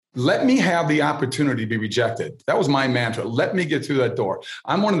let me have the opportunity to be rejected. That was my mantra. Let me get through that door.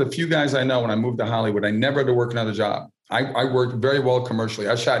 I'm one of the few guys I know when I moved to Hollywood, I never had to work another job. I worked very well commercially.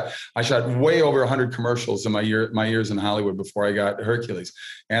 I shot way over 100 commercials in my years in Hollywood before I got Hercules.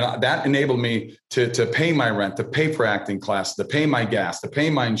 And that enabled me to pay my rent, to pay for acting classes, to pay my gas, to pay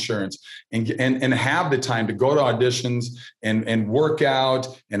my insurance, and have the time to go to auditions and work out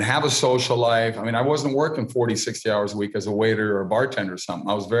and have a social life. I mean, I wasn't working 40, 60 hours a week as a waiter or a bartender or something.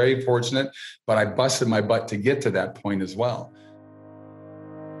 I was very fortunate, but I busted my butt to get to that point as well.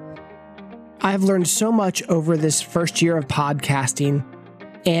 I've learned so much over this first year of podcasting,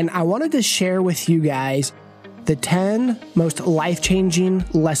 and I wanted to share with you guys the 10 most life-changing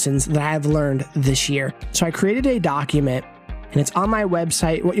lessons that I have learned this year. So I created a document, and it's on my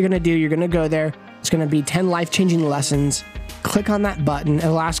website. What you're going to do, you're going to go there. It's going to be 10 life-changing lessons. Click on that button.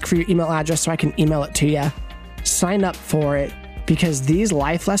 It'll ask for your email address so I can email it to you. Sign up for it, because these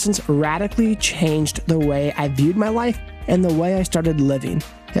life lessons radically changed the way I viewed my life and the way I started living.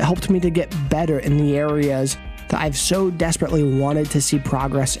 It helped me to get better in the areas that I've so desperately wanted to see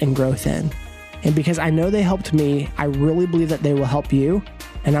progress and growth in. And because I know they helped me, I really believe that they will help you.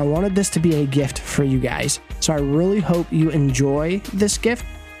 And I wanted this to be a gift for you guys. So I really hope you enjoy this gift,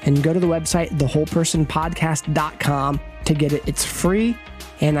 and go to the website, thewholepersonpodcast.com to get it. It's free.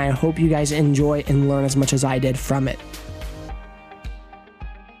 And I hope you guys enjoy and learn as much as I did from it.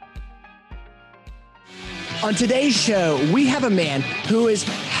 On today's show, we have a man who is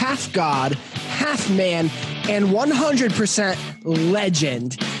half God, half man, and 100%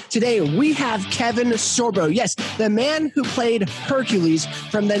 legend. Today, we have Kevin Sorbo. Yes, the man who played Hercules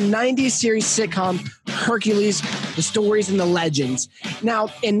from the 90s series sitcom Hercules, the stories and the legends. Now,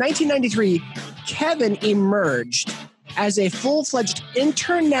 in 1993, Kevin emerged as a full-fledged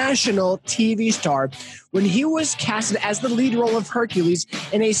international TV star when he was casted as the lead role of Hercules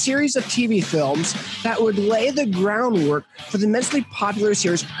in a series of TV films that would lay the groundwork for the immensely popular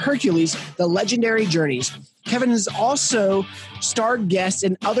series Hercules, The Legendary Journeys. Kevin has also starred guests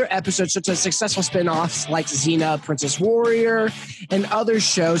in other episodes such as successful spin-offs like Xena, Princess Warrior, and other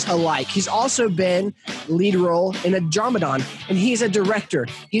shows alike. He's also been lead role in a Dramadan, and he's a director,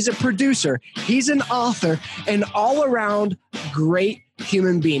 he's a producer, he's an author, an all-around great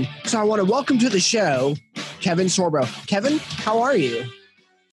human being. So I want to welcome to the show, Kevin Sorbo. Kevin, how are you?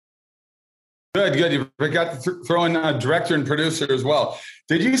 Good. You forgot to throw in a director and producer as well.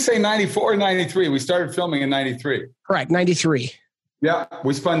 Did you say 94 or 93? We started filming in 93. Correct, 93. Yeah,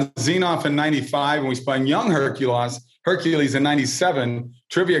 we spun Xenoff in 95, and we spun Young Hercules in 97.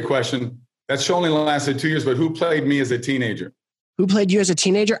 Trivia question. That show only lasted 2 years, but who played me as a teenager? Who played you as a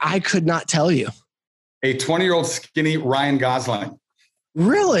teenager? I could not tell you. A 20-year-old skinny Ryan Gosling.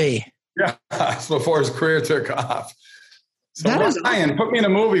 Really? Yeah, that's before his career took off. So Ryan, put me in a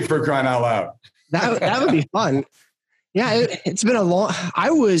movie, for crying out loud. That would be fun. Yeah, it's been a long. I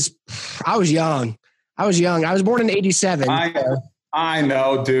was young. I was born in 87. I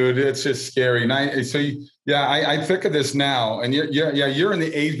know, dude. It's just scary. I think of this now, and you're in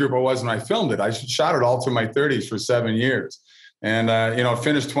the age group I was when I filmed it. I shot it all through my 30s for 7 years. And,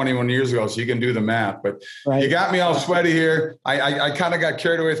 finished 21 years ago, so you can do the math. But You got me all sweaty here. I kind of got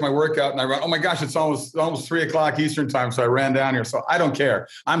carried away with my workout, and I ran, oh, my gosh, it's almost 3 o'clock Eastern time, so I ran down here. So I don't care.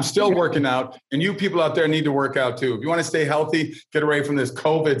 I'm still working out, and you people out there need to work out too. If you want to stay healthy, get away from this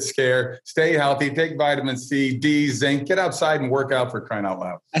COVID scare, stay healthy, take vitamin C, D, zinc, get outside and work out, for crying out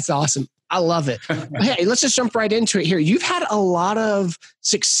loud. That's awesome. I love it. Hey, let's just jump right into it here. You've had a lot of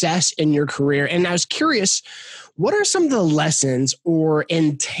success in your career, and I was curious, what are some of the lessons or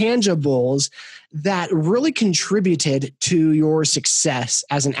intangibles that really contributed to your success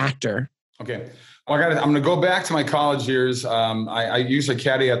as an actor? Okay. Well, I'm going to go back to my college years. I used to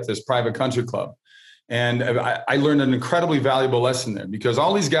caddy at this private country club, and I learned an incredibly valuable lesson there, because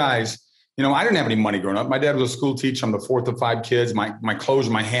all these guys, I didn't have any money growing up. My dad was a school teacher. I'm the fourth of 5 kids. My clothes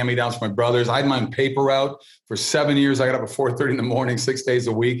were my hand-me-downs for my brothers. I had my own paper route. For 7 years, I got up at 4:30 in the morning, 6 days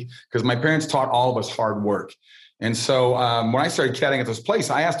a week, because my parents taught all of us hard work. And so when I started caddying at this place,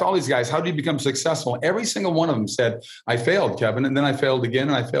 I asked all these guys, how do you become successful? Every single one of them said, I failed, Kevin, and then I failed again,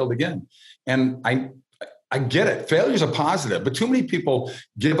 and I failed again. And I get it. Failure is a positive, but too many people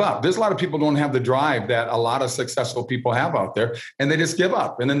give up. There's a lot of people who don't have the drive that a lot of successful people have out there, and they just give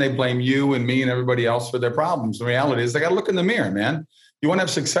up. And then they blame you and me and everybody else for their problems. The reality is they got to look in the mirror, man. You want to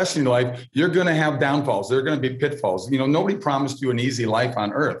have success in your life, you're going to have downfalls. There are going to be pitfalls. Nobody promised you an easy life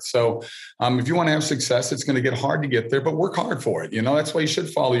on earth. So if you want to have success, it's going to get hard to get there, but work hard for it. That's why you should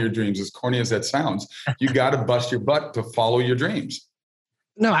follow your dreams, as corny as that sounds. You got to bust your butt to follow your dreams.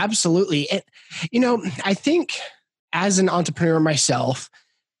 No, absolutely. And, I think as an entrepreneur myself,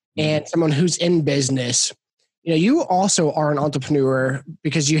 and someone who's in business, you also are an entrepreneur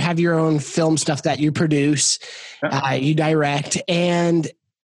because you have your own film stuff that you produce, you direct, and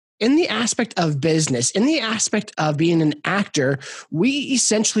in the aspect of business, in the aspect of being an actor, we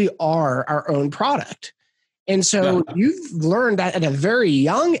essentially are our own product. And so you've learned that at a very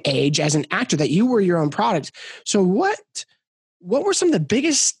young age as an actor that you were your own product. So what were some of the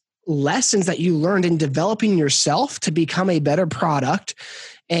biggest lessons that you learned in developing yourself to become a better product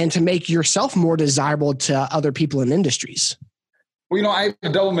and to make yourself more desirable to other people in industries? Well, I had a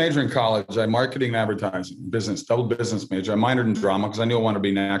double major in college. I marketing and advertising, business, double business major. I minored in drama because I knew I wanted to be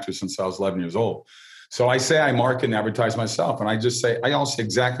an actor since I was 11 years old. So I say I market and advertise myself. And I also say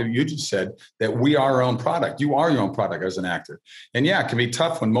exactly what you just said, that we are our own product. You are your own product as an actor. And yeah, it can be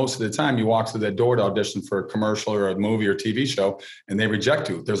tough when most of the time you walk through that door to audition for a commercial or a movie or TV show and they reject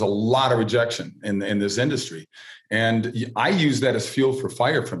you. There's a lot of rejection in this industry. And I use that as fuel for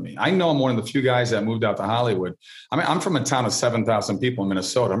fire for me. I know I'm one of the few guys that moved out to Hollywood. I mean, I'm from a town of 7,000 people in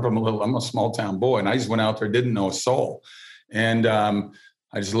Minnesota. I'm a small town boy, and I just went out there, didn't know a soul. And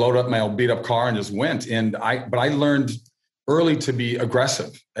I just loaded up my old beat up car and just went. But I learned early to be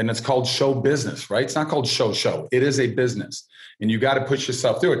aggressive, and it's called show business, right? It's not called show. It is a business, and you got to push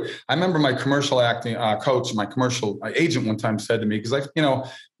yourself through it. I remember my commercial acting coach, my commercial agent one time said to me, because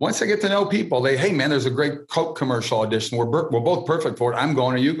once I get to know people, hey man, there's a great Coke commercial audition. We're both perfect for it. I'm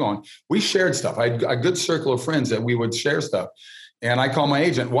going, are you going? We shared stuff. I had a good circle of friends that we would share stuff. And I called my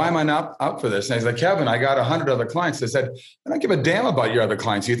agent, why am I not up for this? And he's like, Kevin, I got 100 other clients. I said, I don't give a damn about your other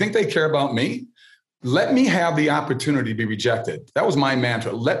clients. You think they care about me? Let me have the opportunity to be rejected. That was my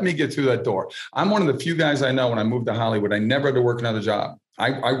mantra. Let me get through that door. I'm one of the few guys I know when I moved to Hollywood, I never had to work another job.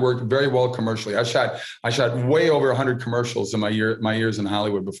 I worked very well commercially. I shot way over 100 commercials in my years in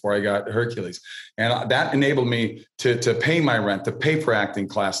Hollywood before I got Hercules. And that enabled me to pay my rent, to pay for acting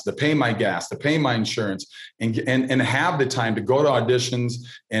classes, to pay my gas, to pay my insurance, and have the time to go to auditions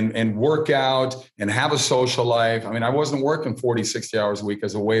and work out and have a social life. I mean, I wasn't working 40, 60 hours a week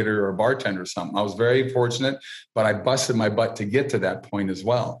as a waiter or a bartender or something. I was very fortunate, but I busted my butt to get to that point as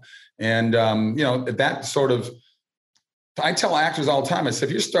well. And, that sort of, I tell actors all the time, I said,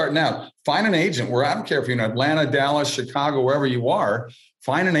 if you're starting out, find an agent where I don't care if you're in Atlanta, Dallas, Chicago, wherever you are,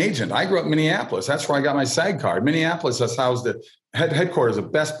 find an agent. I grew up in Minneapolis. That's where I got my SAG card. Minneapolis, that's housed at headquarters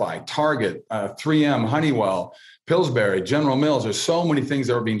of Best Buy, Target, 3M, Honeywell, Pillsbury, General Mills. There's so many things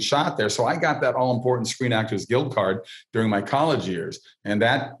that were being shot there. So I got that all-important Screen Actors Guild card during my college years. And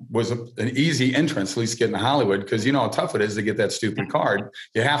that was an easy entrance, at least getting to Hollywood, because you know how tough it is to get that stupid card.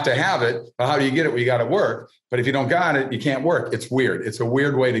 You have to have it. But how do you get it? Well, you got to work. But if you don't got it, you can't work. It's weird. It's a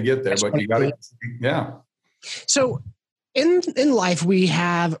weird way to get there, but you got to, yeah. So in life, we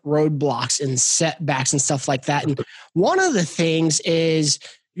have roadblocks and setbacks and stuff like that. And one of the things is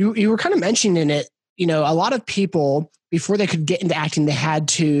you were kind of mentioning it, a lot of people, before they could get into acting, they had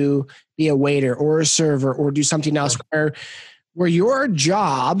to be a waiter or a server or do something else where your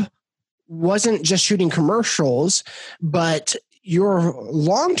job wasn't just shooting commercials, but your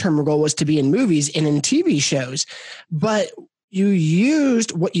long-term goal was to be in movies and in TV shows. But you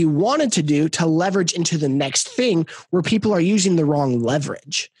used what you wanted to do to leverage into the next thing where people are using the wrong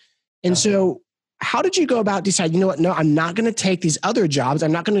leverage. And so how did you go about deciding, no, I'm not going to take these other jobs.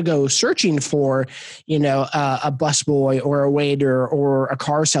 I'm not going to go searching for, a busboy or a waiter or a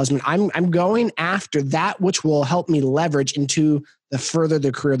car salesman. I'm going after that which will help me leverage into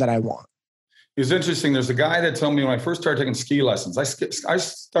the career that I want. It was interesting. There's a guy that told me when I first started taking ski lessons, I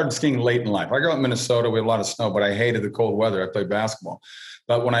started skiing late in life. I grew up in Minnesota. We had a lot of snow, but I hated the cold weather. I played basketball.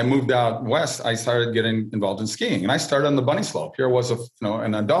 But when I moved out west, I started getting involved in skiing. And I started on the bunny slope. Here was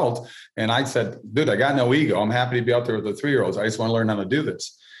an adult. And I said, dude, I got no ego. I'm happy to be out there with the 3-year-olds. I just want to learn how to do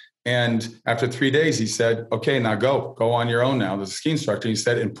this. And after 3 days, he said, okay, now go on your own now. There's a ski instructor. He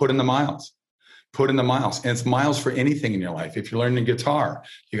said, and put in the miles. Put in the miles. And it's miles for anything in your life. If you're learning guitar,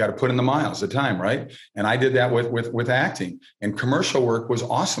 you got to put in the miles, the time, right? And I did that with acting. And commercial work was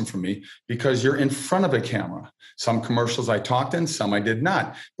awesome for me because you're in front of a camera. Some commercials I talked in, some I did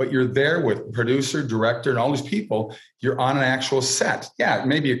not. But you're there with producer, director, and all these people. You're on an actual set. Yeah, it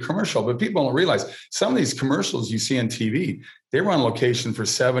may be a commercial, but people don't realize some of these commercials you see on TV, they were on location for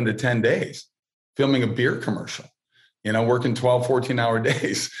 7 to 10 days, filming a beer commercial. Working 12, 14-hour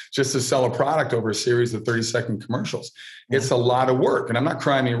days just to sell a product over a series of 30-second commercials. It's a lot of work. And I'm not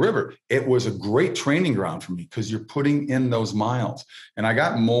crying me a river. It was a great training ground for me because you're putting in those miles. And I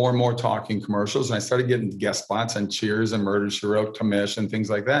got more and more talking commercials. And I started getting guest spots on Cheers and Murder, She Wrote, Commish, and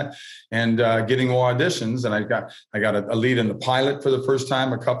things like that. And getting more auditions. And I got a lead in the pilot for the first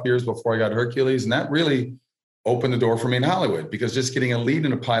time a couple years before I got Hercules. And that really opened the door for me in Hollywood, because just getting a lead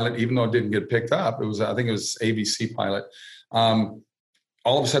in a pilot, even though it didn't get picked up, I think it was ABC pilot.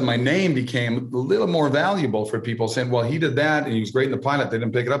 All of a sudden my name became a little more valuable for people saying, well, he did that and he was great in the pilot. They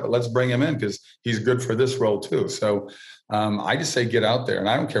didn't pick it up, but let's bring him in because he's good for this role too. So I just say, get out there. And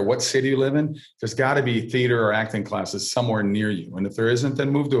I don't care what city you live in. There's got to be theater or acting classes somewhere near you. And if there isn't,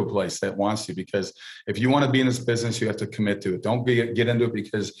 then move to a place that wants you, because if you want to be in this business, you have to commit to it. Don't get into it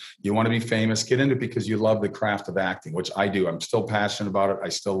because you want to be famous. Get into it because you love the craft of acting, which I do. I'm still passionate about it. I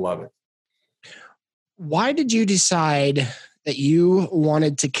still love it. Why did you decide that you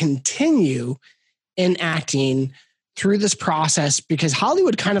wanted to continue in acting through this process? Because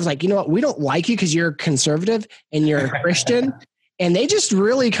Hollywood kind of like, you know what, we don't like you because you're conservative and you're a Christian. And they just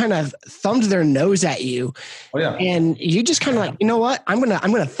really kind of thumbed their nose at you. Oh, yeah. And you just kind of like, you know what, I'm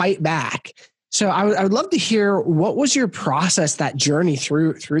gonna fight back. So I would love to hear, what was your process, that journey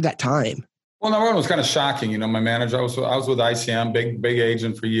through that time? Well, number one, it was kind of shocking. You know, my manager, I was with ICM, big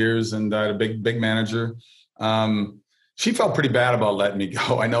agent for years, and a big manager. She felt pretty bad about letting me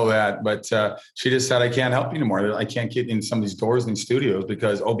go. I know that, but she just said, I can't help you anymore. I can't get in some of these doors in these studios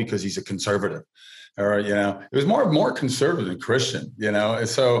because he's a conservative. Or, you know, it was more conservative than Christian, you know? And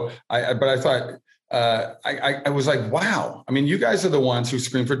so I thought, I was like, wow. I mean, you guys are the ones who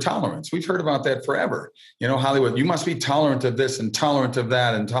scream for tolerance. We've heard about that forever. You know, Hollywood, you must be tolerant of this and tolerant of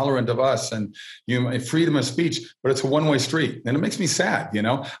that and tolerant of us and freedom of speech, but it's a one-way street. And it makes me sad. You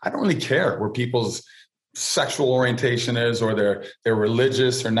know, I don't really care where people's sexual orientation is, or they're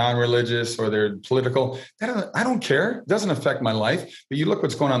religious or non-religious, or they're political. I don't care. It doesn't affect my life. But you look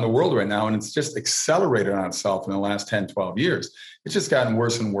what's going on in the world right now, and it's just accelerated on itself in the last 10, 12 years. It's just gotten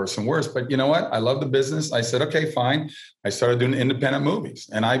worse and worse and worse. But you know what? I love the business. I said, okay, fine. I started doing independent movies,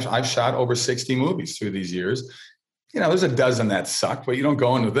 and I've shot over 60 movies through these years. You know, there's a dozen that suck, but you don't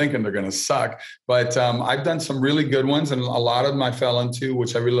go into thinking they're going to suck. But I've done some really good ones, and a lot of them I fell into,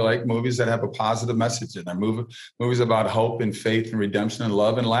 which I really like, movies that have a positive message in them, movies about hope and faith and redemption and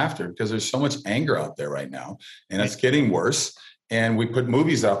love and laughter, because there's so much anger out there right now, and it's getting worse. And we put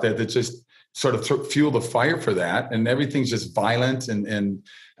movies out there that just sort of fuel the fire for that, and everything's just violent. And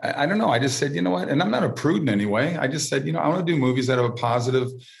I don't know. I just said, you know what? And I'm not a prude in any way. I just said, you know, I want to do movies that have a positive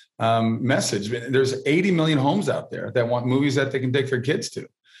message. There's 80 million homes out there that want movies that they can take their kids to.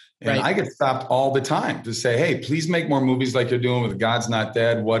 And right. I get stopped all the time to say, hey, please make more movies like you're doing with God's Not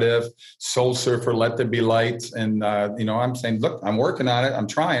Dead, What If, Soul Surfer, Let There Be Light. And, you know, I'm saying, look, I'm working on it. I'm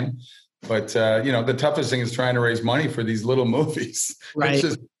trying. But, you know, the toughest thing is trying to raise money for these little movies. Right. It's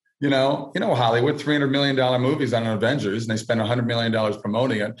just, you know, Hollywood, $300 million movies on Avengers, and they spend $100 million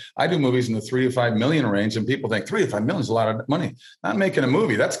promoting it. I do movies in the 3 to 5 million range, and people think 3 to 5 million is a lot of money. Not making a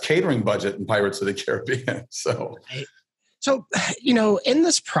movie. That's catering budget in Pirates of the Caribbean. So, you know, in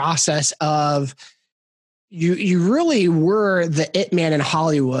this process of you really were the it man in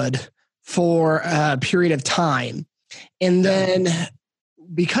Hollywood for a period of time. And then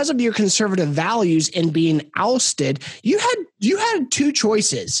because of your conservative values and being ousted, you had two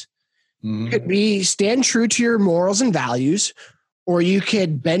choices. Mm-hmm. You could be stand true to your morals and values, or you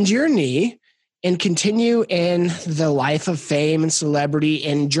could bend your knee and continue in the life of fame and celebrity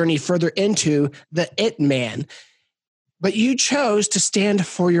and journey further into the it man. But you chose to stand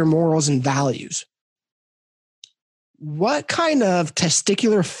for your morals and values. What kind of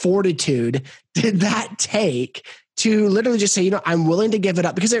testicular fortitude did that take to literally just say, you know, I'm willing to give it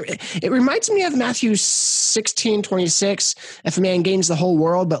up? Because it reminds me of Matthew 16:26. If a man gains the whole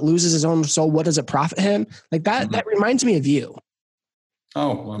world but loses his own soul, what does it profit him? Like that, that reminds me of you.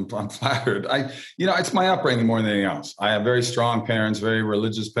 Oh, well, I'm flattered. It's my upbringing more than anything else. I have very strong parents, very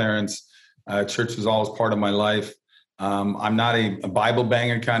religious parents. Church was always part of my life. I'm not a Bible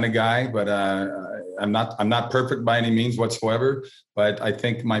banger kind of guy, but I'm not perfect by any means whatsoever. But I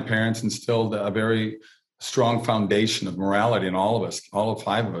think my parents instilled a very strong foundation of morality in all of us, all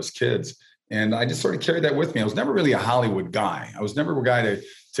 5 of us kids. And I just sort of carried that with me. I was never really a Hollywood guy. I was never a guy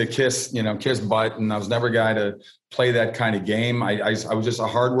to kiss butt. And I was never a guy to play that kind of game. I was just a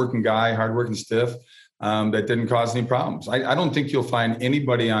hardworking guy, hardworking stiff, that didn't cause any problems. I don't think you'll find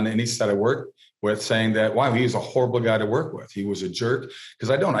anybody on any set I work with saying that, wow, he was a horrible guy to work with. He was a jerk.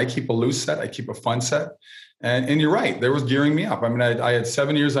 Because I don't. I keep a loose set. I keep a fun set. And you're right. There was gearing me up. I mean, I had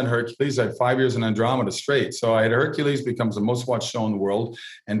 7 years on Hercules. I had 5 years on Andromeda straight. So I had Hercules becomes the most watched show in the world.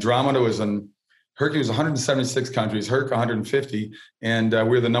 Andromeda was Hercules 176 countries, Herc 150. And we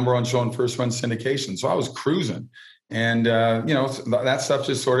were the number one show in first run syndication. So I was cruising. And, that stuff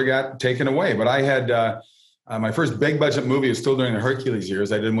just sort of got taken away. But I had my first big budget movie was still during the Hercules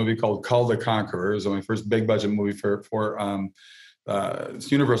years. I did a movie called Cull the Conqueror. It was my first big budget movie for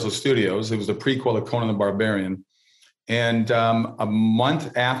Universal Studios. It was a prequel of Conan the Barbarian. And a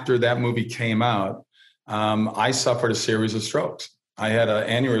month after that movie came out, I suffered a series of strokes. I had an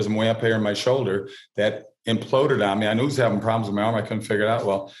aneurysm way up here in my shoulder that imploded on me. I knew I was having problems with my arm. I couldn't figure it out.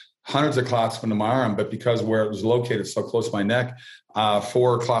 Well, hundreds of clots went into my arm, but because where it was located so close to my neck,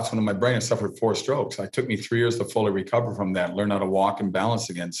 4 clots went into my brain. I suffered 4 strokes. It took me 3 years to fully recover from that, learn how to walk and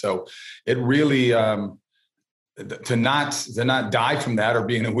balance again. So it really, to not die from that or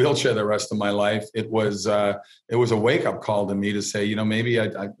be in a wheelchair the rest of my life, it was a wake up call to me to say, maybe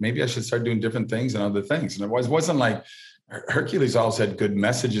I should start doing different things and other things. And it wasn't like Hercules always had good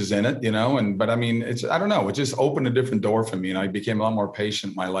messages in it, but I mean, I don't know. It just opened a different door for me, and I became a lot more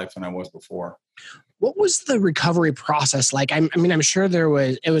patient in my life than I was before. What was the recovery process like? I'm sure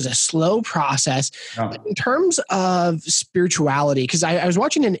it was a slow process. But in terms of spirituality, because I was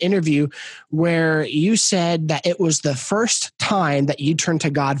watching an interview where you said that it was the first time that you turned to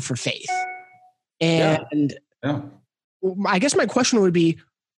God for faith. And I guess my question would be,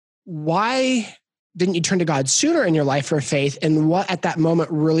 why didn't you turn to God sooner in your life for faith? And what at that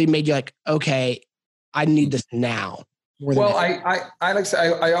moment really made you like, okay, I need this now? Well, I like to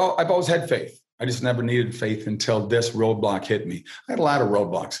say, I've always had faith. I just never needed faith until this roadblock hit me. I had a lot of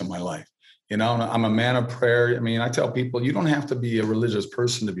roadblocks in my life. I'm a man of prayer. I mean, I tell people, you don't have to be a religious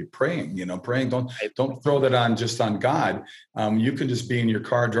person to be praying. Praying, don't throw that on just on God. You can just be in your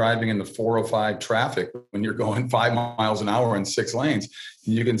car driving in the 405 traffic when you're going 5 miles an hour in 6 lanes.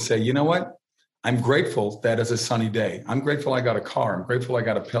 And you can say, you know what? I'm grateful that it's a sunny day. I'm grateful I got a car. I'm grateful I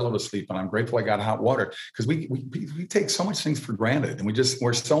got a pillow to sleep on. I'm grateful I got hot water, because we take so much things for granted, and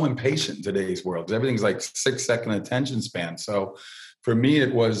we're so impatient in today's world, because everything's like 6-second attention span. So for me,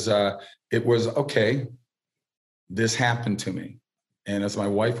 it was okay. This happened to me. And as my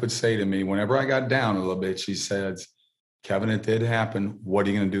wife would say to me, whenever I got down a little bit, she said, Kevin, it did happen. What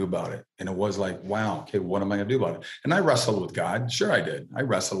are you going to do about it? And it was like, wow, okay, what am I going to do about it? And I wrestled with God. Sure, I did. I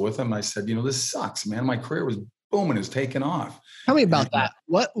wrestled with him. I said, this sucks, man. My career was booming, it's taken off. Tell me about that.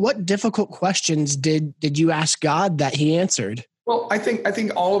 What difficult questions did you ask God that he answered? Well, I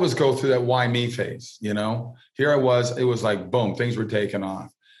think all of us go through that why me phase. Here I was, it was like, boom, things were taking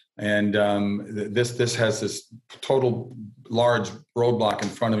off. And this has this total large roadblock in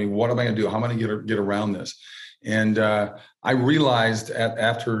front of me. What am I going to do? How am I going to get around this? And I realized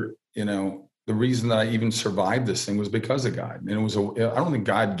after, the reason that I even survived this thing was because of God. And I don't think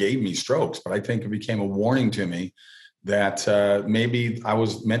God gave me strokes, but I think it became a warning to me that maybe I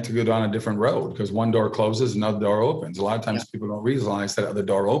was meant to go down a different road, because one door closes, another door opens. A lot of times people don't realize that other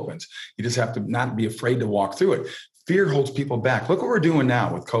door opens. You just have to not be afraid to walk through it. Fear holds people back. Look what we're doing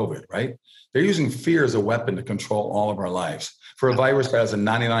now with COVID, right? They're using fear as a weapon to control all of our lives for a virus that has a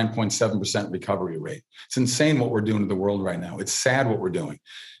 99.7% recovery rate. It's insane what we're doing to the world right now. It's sad what we're doing.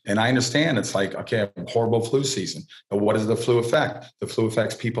 And I understand it's like, okay, a horrible flu season. But what does the flu affect? The flu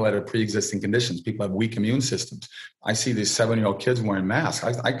affects people that have pre-existing conditions. People have weak immune systems. I see these 7-year-old kids wearing masks.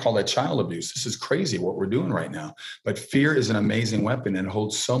 I call that child abuse. This is crazy what we're doing right now. But fear is an amazing weapon, and it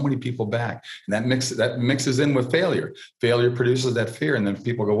holds so many people back. And that mixes in with failure. Failure produces that fear. And then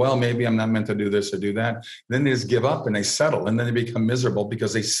people go, well, maybe I'm not meant to do this or do that. And then they just give up and they settle. And then they become miserable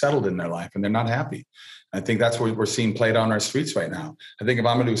because they settled in their life and they're not happy. I think that's what we're seeing played out on our streets right now. I think if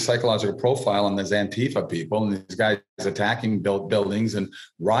I'm going to do a psychological profile on these Antifa people and these guys attacking buildings and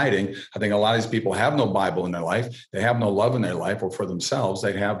rioting, I think a lot of these people have no Bible in their life. They have no love in their life or for themselves.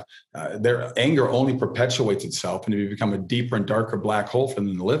 They have their anger only perpetuates itself, and you become a deeper and darker black hole for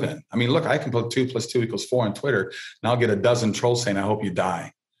them to live in. I mean, look, I can put 2 + 2 = 4 on Twitter, and I'll get a dozen trolls saying, I hope you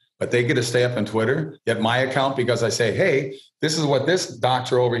die. But they get to stay up on Twitter, get my account, because I say, hey, this is what this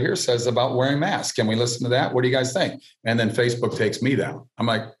doctor over here says about wearing masks. Can we listen to that? What do you guys think? And then Facebook takes me down. I'm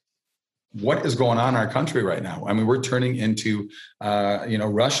like, what is going on in our country right now? I mean, we're turning into,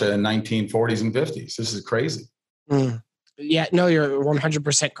 Russia in 1940s and 50s. This is crazy. Yeah, no, you're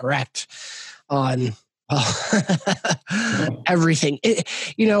 100% correct on everything.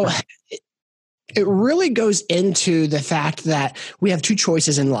 It really goes into the fact that we have 2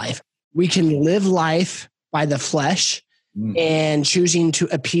 choices in life. We can live life by the flesh and choosing to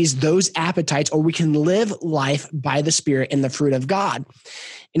appease those appetites, or we can live life by the Spirit and the fruit of God.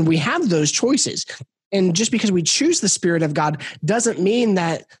 And we have those choices. And just because we choose the Spirit of God doesn't mean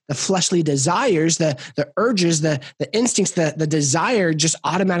that the fleshly desires, the urges, the instincts, the desire just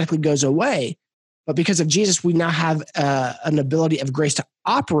automatically goes away. But because of Jesus, we now have an ability of grace to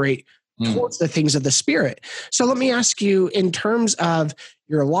operate towards the things of the Spirit. So let me ask you, in terms of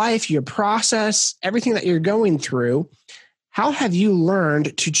your life, your process, everything that you're going through, how have you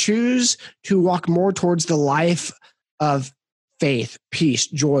learned to choose to walk more towards the life of faith, peace,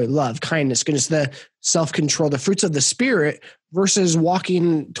 joy, love, kindness, goodness, the self-control, the fruits of the spirit versus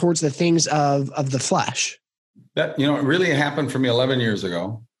walking towards the things of the flesh? That, it really happened for me 11 years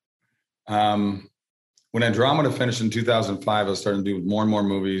ago. When Andromeda finished in 2005, I was starting to do more and more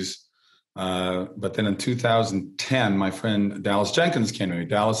movies. But then in 2010, my friend Dallas Jenkins came to me.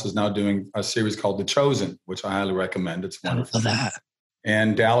 Dallas is now doing a series called The Chosen, which I highly recommend. It's wonderful. I love that.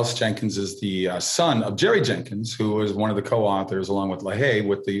 And Dallas Jenkins is the son of Jerry Jenkins, who was one of the co-authors, along with LaHaye,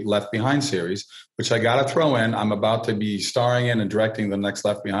 with the Left Behind series, which I got to throw in. I'm about to be starring in and directing the next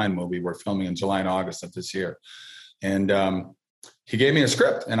Left Behind movie. We're filming in July and August of this year. And he gave me a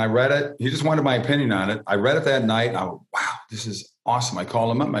script, and I read it. He just wanted my opinion on it. I read it that night. I went, wow, this is awesome. I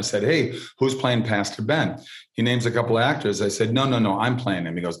called him up and I said, hey, who's playing Pastor Ben? He names a couple of actors. I said, no, I'm playing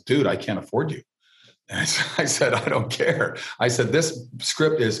him. He goes, dude, I can't afford you. And I said, I don't care. I said, this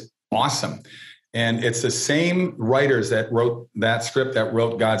script is awesome. And it's the same writers that wrote that script that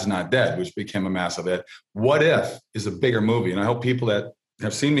wrote God's Not Dead, which became a massive hit. What If is a bigger movie. And I hope people that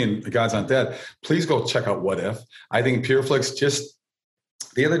have seen me in God's Not Dead, please go check out What If. I think PureFlix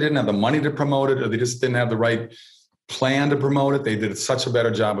they either didn't have the money to promote it, or they just didn't have the right plan to promote it. They did such a better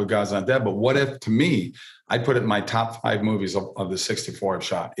job with God's Not Dead. But What If, to me, I put it in my top 5 movies of the 64 I've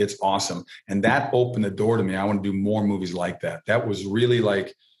shot. It's awesome. And that opened the door to me. I want to do more movies like that. That was really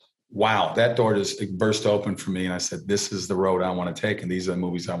like, wow, that door just burst open for me. And I said, this is the road I want to take. And these are the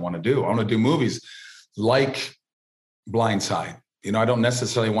movies I want to do. I want to do movies like Blindside. I don't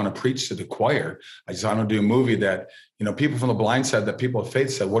necessarily want to preach to the choir. I want to do a movie that, people from the blind side, that people of faith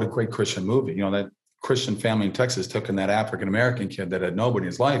said, what a great Christian movie. That Christian family in Texas took in that African-American kid that had nobody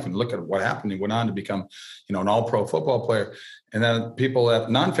in his life, and look at what happened. He went on to become, an all-pro football player. And then people that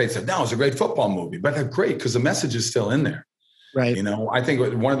non-faith said, no, it's a great football movie, but they're great because the message is still in there. Right. I think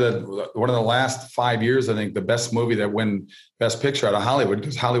one of the last 5 years, I think the best movie that won Best Picture out of Hollywood,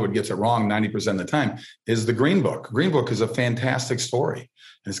 because Hollywood gets it wrong 90% of the time, is The Green Book. Green Book is a fantastic story,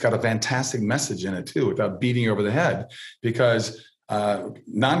 and it's got a fantastic message in it too, without beating you over the head. Because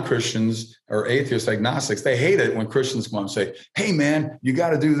non-Christians or atheists, agnostics, they hate it when Christians come up and say, "Hey, man, you got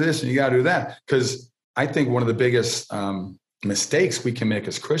to do this and you got to do that." Because I think one of the biggest mistakes we can make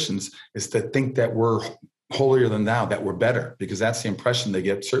as Christians is to think that we're holier than thou, that we're better, because that's the impression they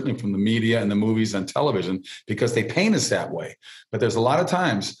get, certainly from the media and the movies and television, because they paint us that way. But there's a lot of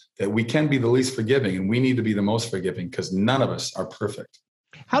times that we can be the least forgiving, and we need to be the most forgiving, because none of us are perfect.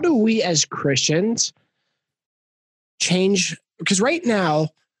 How do we as Christians change? Because right now,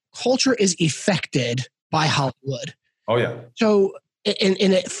 culture is affected by Hollywood. Oh, yeah. So, and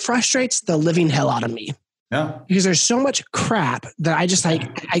it frustrates the living hell out of me. Yeah. Because there's so much crap that I just I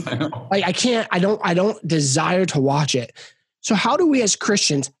don't desire to watch it. So how do we as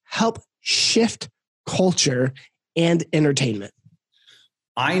Christians help shift culture and entertainment?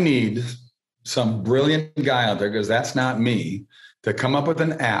 I need some brilliant guy out there, because that's not me, to come up with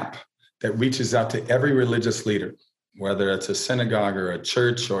an app that reaches out to every religious leader, whether it's a synagogue or a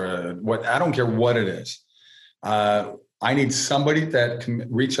church or I don't care what it is. I need somebody that can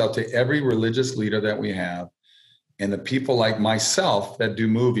reach out to every religious leader that we have, and the people like myself that do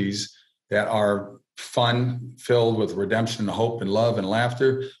movies that are fun, filled with redemption, hope, and love and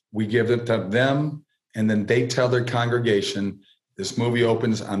laughter. We give it to them, and then they tell their congregation, this movie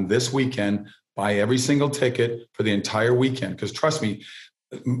opens on this weekend, buy every single ticket for the entire weekend. Because trust me,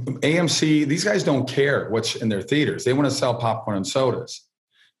 AMC, these guys don't care what's in their theaters. They want to sell popcorn and sodas.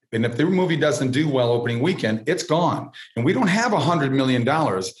 And if their movie doesn't do well opening weekend, it's gone. And we don't have $100 million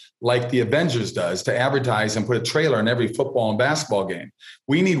like the Avengers does to advertise and put a trailer in every football and basketball game.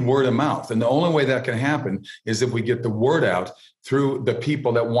 We need word of mouth. And the only way that can happen is if we get the word out through the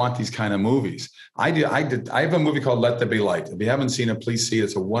people that want these kind of movies. I have a movie called Let There Be Light. If you haven't seen it, please see it.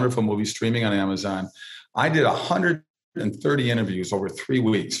 It's a wonderful movie streaming on Amazon. I did 130 interviews over 3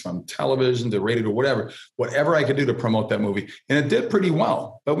 weeks, from television to radio to whatever I could do to promote that movie. And it did pretty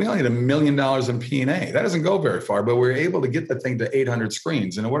well, but we only had $1 million in P&A. That doesn't go very far, but we were able to get the thing to 800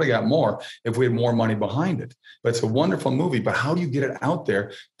 screens, and it would have got more if we had more money behind it. But it's a wonderful movie, but how do you get it out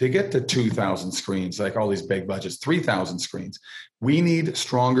there to get to 2,000 screens, like all these big budgets, 3,000 screens? We need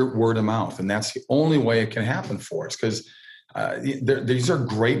stronger word of mouth, and that's the only way it can happen for us, because these are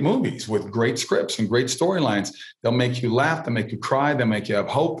great movies with great scripts and great storylines. They'll make you laugh, they'll make you cry, they'll make you have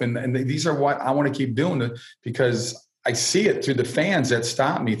hope. And these are what I want to keep doing, because I see it through the fans that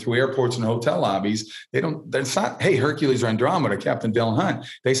stop me through airports and hotel lobbies. It's not, hey, Hercules or Andromeda, Captain Dylan Hunt.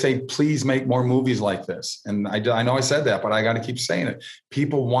 They say, please make more movies like this. And I know I said that, but I got to keep saying it.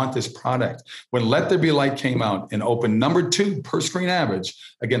 People want this product. When Let There Be Light came out and opened number 2 per screen average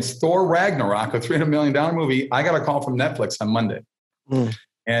against Thor Ragnarok, a $300 million movie, I got a call from Netflix on Monday.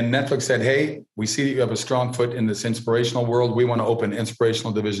 And Netflix said, hey, we see that you have a strong foot in this inspirational world. We want to open an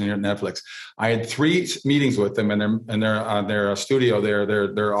inspirational division here at Netflix. I had 3 meetings with them in their studio,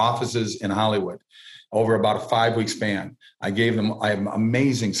 their offices in Hollywood over about a 5-week span. I have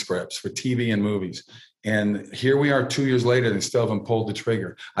amazing scripts for TV and movies. And here we are 2 years later, and they still haven't pulled the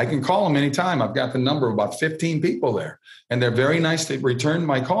trigger. I can call them anytime. I've got the number of about 15 people there. And they're very nice. They return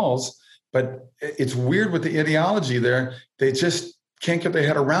my calls. But it's weird with the ideology there. They just can't get their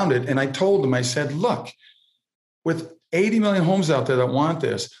head around it. And I told them, I said, look, with 80 million homes out there that want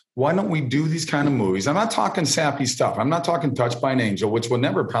this, why don't we do these kind of movies? I'm not talking sappy stuff. I'm not talking Touched by an Angel, which will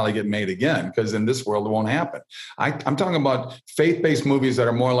never probably get made again, because in this world, it won't happen. I'm talking about faith-based movies that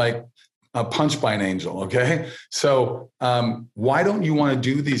are more like Punched by an Angel, okay? So why don't you want to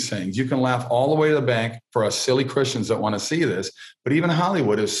do these things? You can laugh all the way to the bank for us silly Christians that want to see this, but even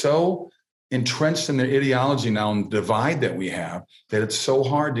Hollywood is so entrenched in their ideology now and the divide that we have, that it's so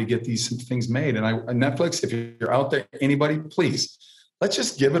hard to get these things made. And Netflix, if you're out there, anybody, please, let's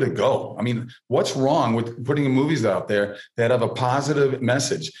just give it a go. I mean, what's wrong with putting movies out there that have a positive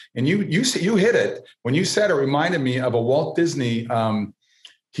message? And you hit it. When you said it, reminded me of a Walt Disney,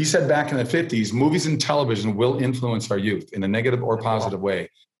 he said back in the 50s, movies and television will influence our youth in a negative or positive way.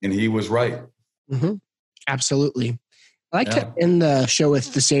 And he was right. Mm-hmm. Absolutely. I like to end the show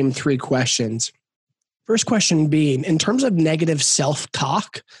with the same 3 questions. First question being, in terms of negative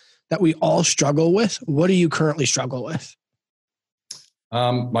self-talk that we all struggle with, what do you currently struggle with?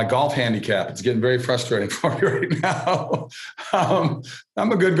 My golf handicap. It's getting very frustrating for me right now.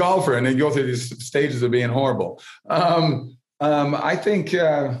 I'm a good golfer, and they go through these stages of being horrible. I think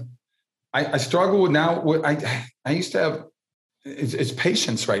I struggle with now. I used to have. It's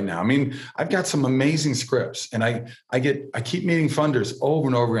patience right now. I mean, I've got some amazing scripts, and I keep meeting funders over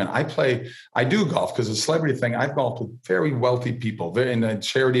and over again. I do golf because it's a celebrity thing. I've golfed with very wealthy people in the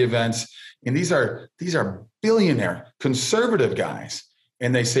charity events, and these are billionaire conservative guys.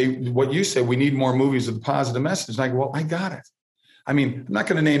 And they say, what you say, we need more movies with a positive message. And I go, well, I got it. I mean, I'm not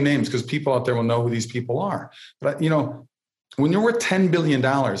going to name names because people out there will know who these people are. But when you're worth $10 billion,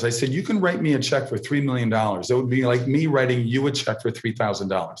 I said, you can write me a check for $3 million. It would be like me writing you a check for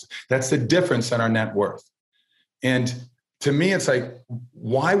 $3,000. That's the difference in our net worth. And to me, it's like,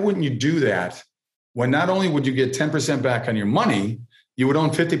 why wouldn't you do that when not only would you get 10% back on your money, you would own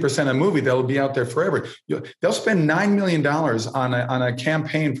 50% of a movie that will be out there forever. They'll spend $9 million on a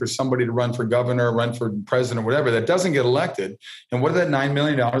campaign for somebody to run for governor, run for president, or whatever, that doesn't get elected. And what does that $9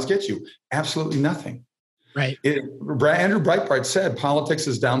 million get you? Absolutely nothing. Right. Andrew Breitbart said politics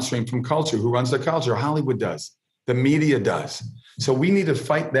is downstream from culture. Who runs the culture? Hollywood does. The media does. So we need to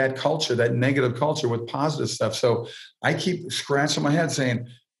fight that culture, that negative culture, with positive stuff. So I keep scratching my head saying,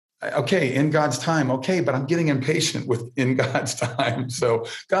 okay, in God's time, okay, but I'm getting impatient with in God's time. So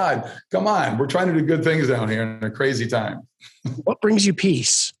God, come on. We're trying to do good things down here in a crazy time. What brings you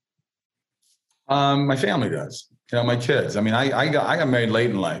peace? My family does. My kids. I mean, I got married late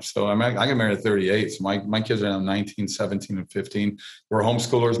in life. So I got married at 38. So my kids are now 19, 17, and 15. We're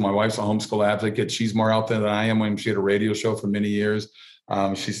homeschoolers. My wife's a homeschool advocate. She's more out there than I am. When she had a radio show for many years.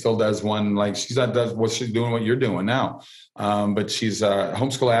 She still does one, like does what she's doing, what you're doing now. But she's a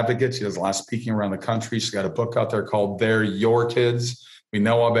homeschool advocate. She does a lot of speaking around the country. She's got a book out there called They're Your Kids. We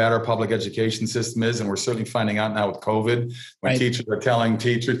know how bad our public education system is, and we're certainly finding out now with COVID when teachers are telling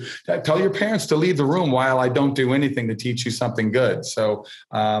teachers, tell your parents to leave the room while I don't do anything to teach you something good. So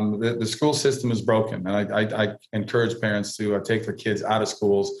the school system is broken, and I encourage parents to take their kids out of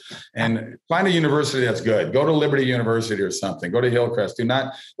schools and find a university that's good. Go to Liberty University or something. Go to Hillcrest. Do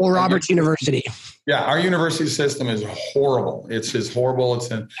not. Or Roberts University. Yeah, our university system is horrible. It's just horrible.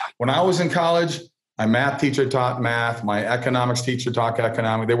 When I was in college, my math teacher taught math. My economics teacher taught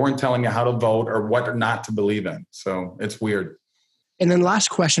economics. They weren't telling you how to vote or what not to believe in. So it's weird. And then last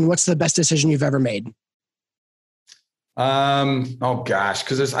question, what's the best decision you've ever made? Oh, gosh,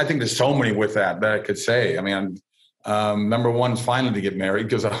 because I think there's so many with that I could say. I mean, number one is finally to get married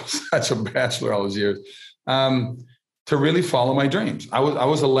because I was such a bachelor all those years. To really follow my dreams. I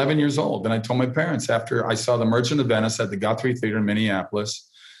was 11 years old, and I told my parents after I saw The Merchant of Venice at the Guthrie Theater in Minneapolis,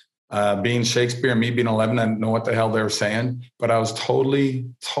 being Shakespeare, me being 11, I didn't know what the hell they were saying, but I was totally,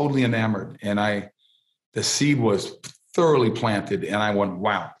 totally enamored. And the seed was thoroughly planted, and I went,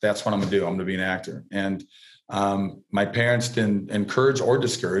 wow, that's what I'm going to do. I'm going to be an actor. And My parents didn't encourage or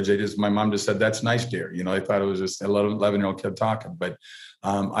discourage. My mom just said, "That's nice, dear." They thought it was just a 11-year-old kid talking. But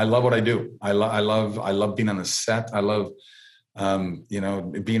I love what I do. I love being on the set. I love,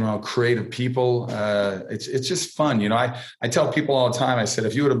 being around creative people. It's just fun. I tell people all the time, I said,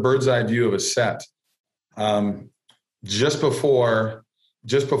 if you had a bird's eye view of a set, just before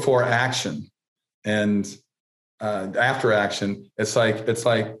action and after action, it's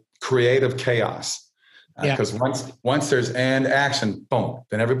like creative chaos. Because once there's and action, boom,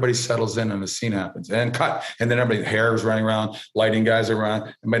 then everybody settles in and the scene happens and cut. And then everybody's hair is running around, lighting guys are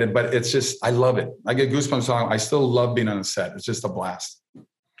around. But it's just, I love it. I get goosebumps talking. I still love being on a set. It's just a blast.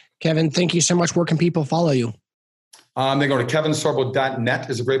 Kevin, thank you so much. Where can people follow you? They go to kevinsorbo.net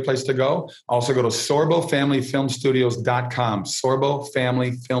is a great place to go. Also go to sorbofamilyfilmstudios.com,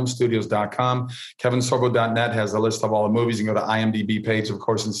 sorbofamilyfilmstudios.com. kevinsorbo.net has a list of all the movies. You can go to IMDb page, of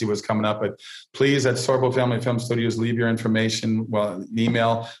course, and see what's coming up. But please, at Sorbo Family Film Studios, leave your information. Well,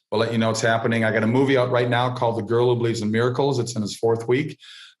 email. We'll let you know what's happening. I got a movie out right now called The Girl Who Believes in Miracles. It's in its 4th week.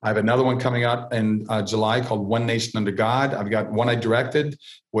 I have another one coming out in July called One Nation Under God. I've got one I directed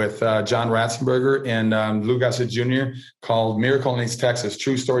with John Ratzenberger and Lou Gossett Jr. called Miracle in East Texas,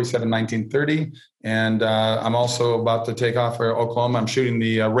 true story set in 1930. And I'm also about to take off for Oklahoma. I'm shooting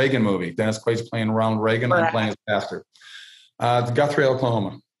the Reagan movie. Dennis Quaid's playing Ronald Reagan. I'm playing his pastor. Guthrie,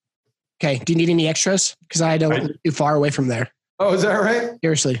 Oklahoma. Okay. Do you need any extras? Because I don't live too far away from there. Oh, is that right?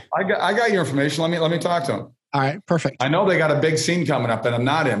 Seriously. I got your information. Let me talk to him. All right, perfect. I know they got a big scene coming up that I'm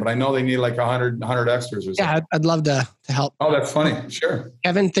not in, but I know they need like 100 extras or something. Yeah, I'd love to help. Oh, that's funny. Sure.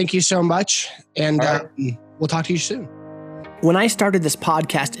 Kevin, thank you so much. And we'll talk to you soon. When I started this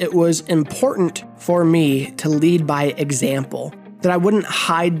podcast, it was important for me to lead by example, that I wouldn't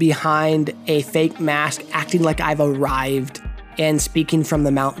hide behind a fake mask, acting like I've arrived and speaking from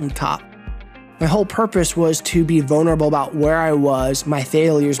the mountaintop. My whole purpose was to be vulnerable about where I was, my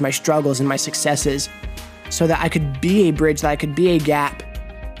failures, my struggles, and my successes, so that I could be a bridge, that I could be a gap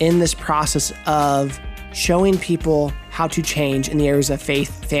in this process of showing people how to change in the areas of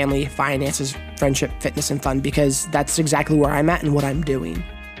faith, family, finances, friendship, fitness, and fun, because that's exactly where I'm at and what I'm doing.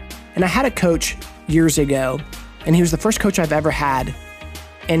 And I had a coach years ago, and he was the first coach I've ever had.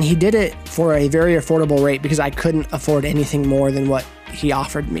 And he did it for a very affordable rate because I couldn't afford anything more than what he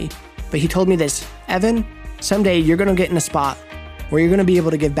offered me. But he told me this, Evan, someday you're going to get in a spot where you're going to be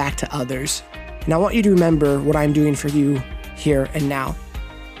able to give back to others. And I want you to remember what I'm doing for you here and now,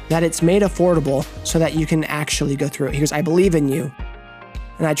 that it's made affordable so that you can actually go through it. He goes, I believe in you,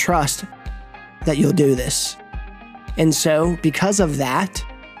 and I trust that you'll do this. And so because of that,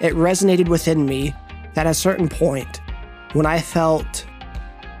 it resonated within me that at a certain point, when I felt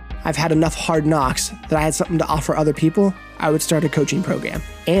I've had enough hard knocks that I had something to offer other people, I would start a coaching program.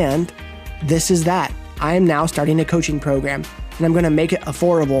 And this is that. I am now starting a coaching program, and I'm going to make it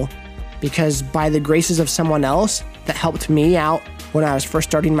affordable, because by the graces of someone else that helped me out when I was first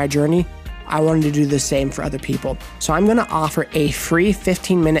starting my journey, I wanted to do the same for other people. So I'm going to offer a free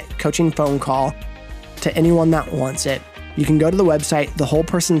 15-minute coaching phone call to anyone that wants it. You can go to the website,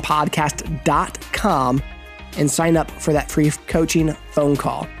 thewholepersonpodcast.com, and sign up for that free coaching phone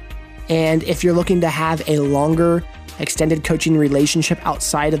call. And if you're looking to have a longer, extended coaching relationship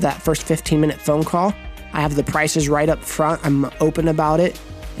outside of that first 15-minute phone call, I have the prices right up front. I'm open about it.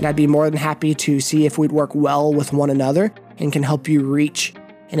 And I'd be more than happy to see if we'd work well with one another and can help you reach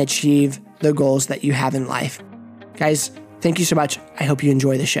and achieve the goals that you have in life. Guys, thank you so much. I hope you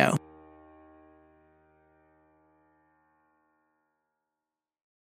enjoy the show.